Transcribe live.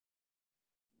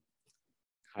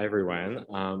Hi, everyone.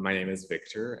 My name is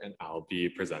Victor, and I'll be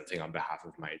presenting on behalf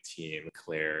of my team,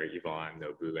 Claire, Yvonne,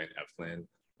 Nobu, and Evelyn,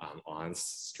 on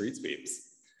street sweeps.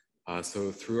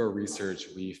 So through our research,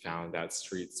 we found that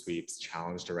street sweeps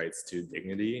challenge the rights to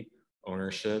dignity,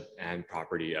 ownership, and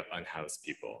property of unhoused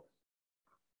people.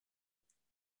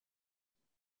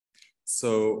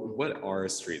 So what are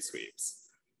street sweeps?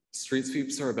 Street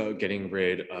sweeps are about getting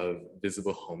rid of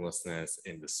visible homelessness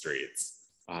in the streets.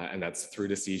 And that's through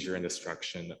the seizure and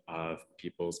destruction of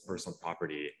people's personal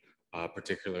property,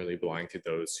 particularly belonging to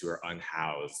those who are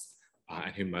unhoused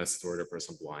and who must store their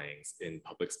personal belongings in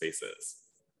public spaces.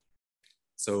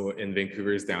 So in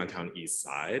Vancouver's downtown east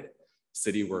side,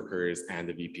 city workers and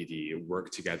the VPD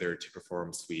work together to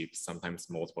perform sweeps, sometimes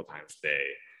multiple times a day.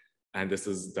 And this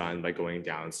is done by going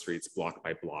down streets block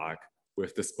by block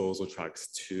with disposal trucks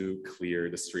to clear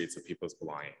the streets of people's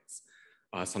belongings.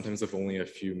 Sometimes with only a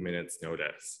few minutes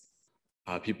notice.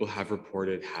 People have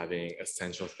reported having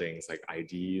essential things like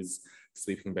IDs,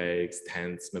 sleeping bags,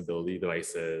 tents, mobility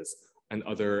devices, and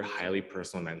other highly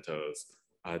personal mementos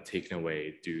taken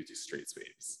away due to street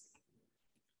sweeps.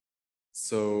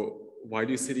 So why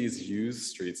do cities use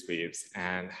street sweeps,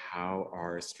 and how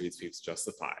are street sweeps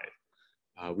justified?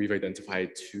 We've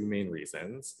identified two main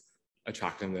reasons: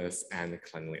 attractiveness and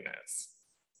cleanliness.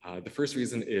 The first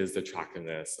reason is the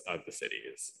attractiveness of the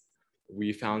cities.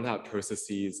 We found that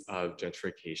processes of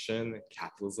gentrification,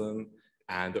 capitalism,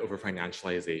 and the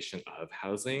overfinancialization of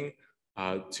housing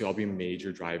to all be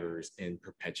major drivers in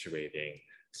perpetuating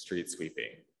street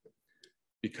sweeping.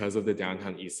 Because of the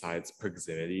downtown east side's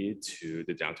proximity to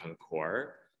the downtown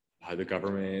core, the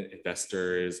government,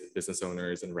 investors, business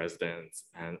owners, and residents,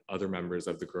 and other members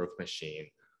of the growth machine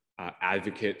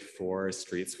advocate for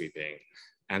street sweeping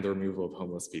and the removal of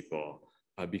homeless people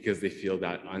because they feel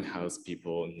that unhoused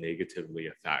people negatively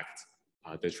affect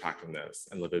the attractiveness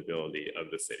and livability of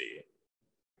the city.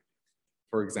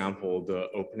 For example, the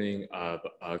opening of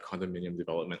a condominium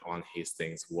development on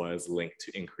Hastings was linked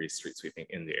to increased street sweeping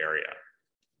in the area.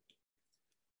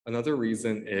 Another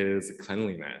reason is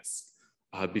cleanliness.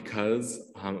 Because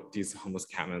these homeless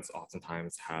encampments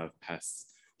oftentimes have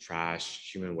pests, trash,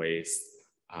 human waste,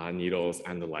 needles,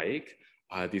 and the like,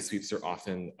 these sweeps are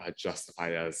often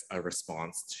justified as a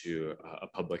response to a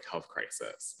public health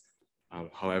crisis.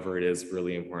 However, it is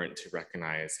really important to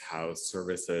recognize how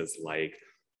services like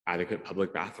adequate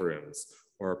public bathrooms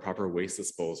or proper waste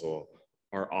disposal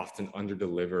are often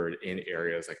under-delivered in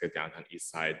areas like the downtown east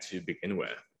side to begin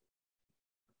with.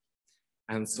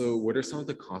 And so what are some of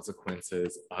the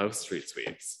consequences of street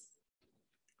sweeps?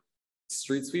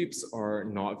 Street sweeps are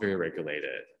not very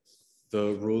regulated.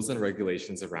 The rules and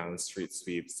regulations around street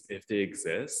sweeps, if they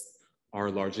exist, are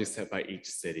largely set by each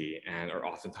city and are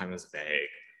oftentimes vague.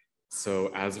 So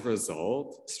as a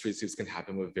result, street sweeps can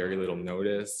happen with very little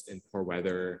notice, in poor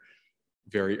weather,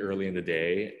 very early in the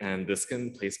day, and this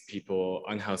can place people,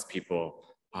 unhoused people,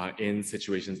 in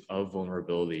situations of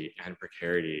vulnerability and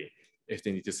precarity if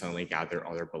they need to suddenly gather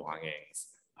all their belongings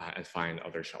and find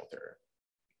other shelter.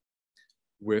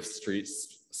 With street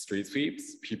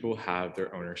sweeps, people have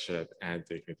their ownership and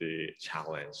dignity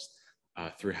challenged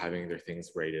through having their things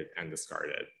raided and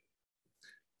discarded.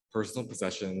 Personal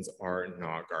possessions are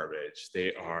not garbage.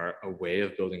 They are a way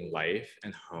of building life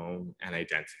and home and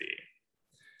identity.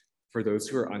 For those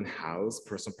who are unhoused,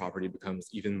 personal property becomes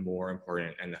even more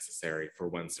important and necessary for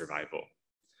one's survival.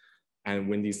 And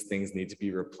when these things need to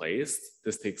be replaced,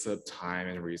 this takes up time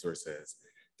and resources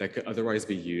that could otherwise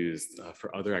be used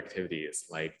for other activities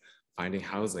like finding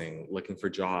housing, looking for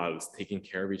jobs, taking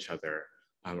care of each other,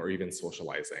 or even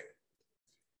socializing.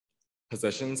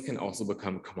 Possessions can also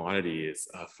become commodities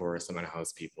for some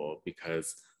unhoused people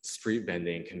because street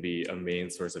vending can be a main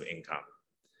source of income.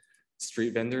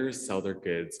 Street vendors sell their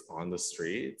goods on the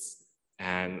streets,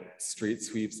 and street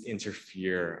sweeps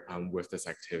interfere with this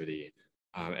activity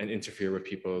and interfere with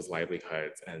people's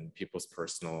livelihoods and people's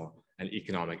personal and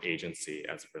economic agency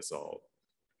as a result.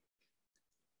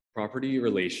 Property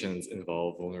relations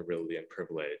involve vulnerability and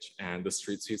privilege, and the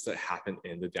street sweeps that happen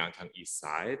in the downtown east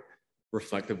side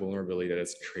reflect the vulnerability that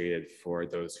is created for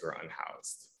those who are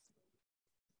unhoused.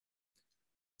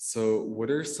 So what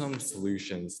are some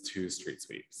solutions to street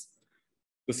sweeps?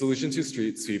 The solution to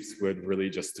street sweeps would really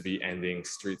just to be ending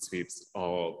street sweeps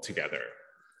altogether.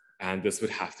 And this would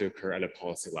have to occur at a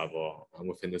policy level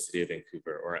within the city of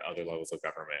Vancouver or at other levels of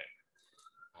government.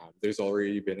 There's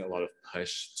already been a lot of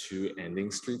push to ending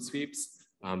street sweeps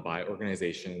by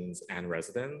organizations and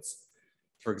residents.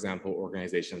 For example,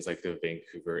 organizations like the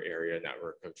Vancouver Area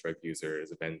Network of Drug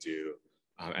Users, Vendu,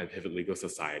 and Pivot Legal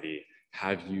Society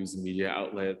have used media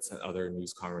outlets and other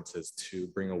news conferences to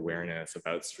bring awareness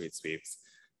about street sweeps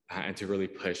and to really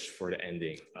push for the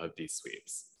ending of these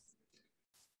sweeps.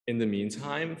 In the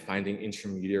meantime, finding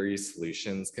intermediary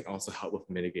solutions can also help with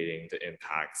mitigating the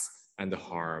impacts and the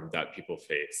harm that people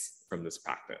face from this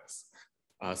practice.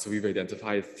 So we've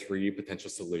identified 3 potential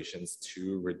solutions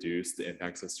to reduce the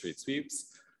impacts of street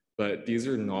sweeps, but these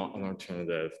are not an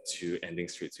alternative to ending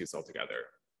street sweeps altogether.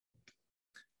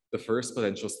 The first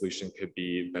potential solution could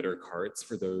be better carts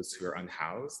for those who are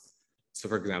unhoused. So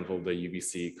for example, the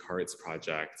UBC Carts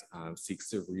project seeks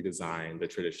to redesign the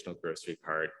traditional grocery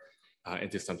cart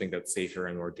into something that's safer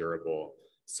and more durable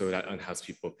so that unhoused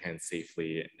people can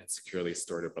safely and securely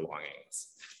store their belongings.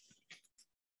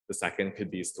 The second could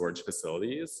be storage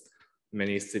facilities.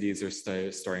 Many cities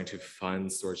are starting to fund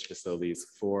storage facilities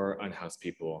for unhoused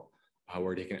people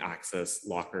where they can access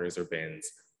lockers or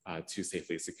bins to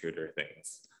safely secure their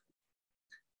things.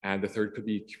 And the third could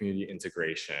be community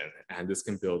integration, and this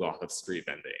can build off of street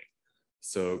vending.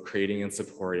 So creating and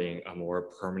supporting a more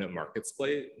permanent market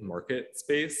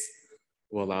space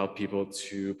will allow people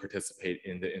to participate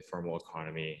in the informal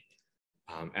economy.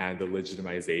 And the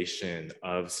legitimization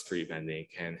of street vending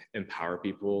can empower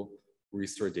people,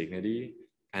 restore dignity,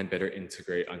 and better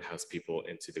integrate unhoused people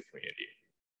into the community.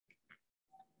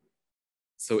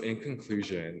 So in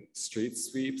conclusion, street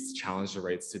sweeps challenge the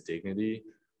rights to dignity,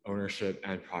 ownership,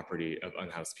 and property of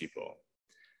unhoused people.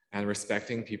 And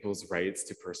respecting people's rights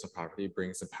to personal property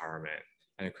brings empowerment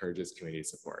and encourages community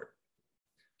support.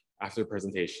 After the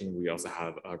presentation, we also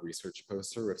have a research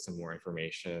poster with some more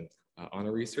information on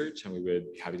our research, and we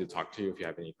would be happy to talk to you if you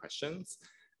have any questions.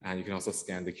 And you can also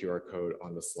scan the QR code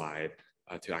on the slide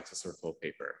to access our full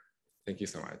paper. Thank you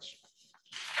so much.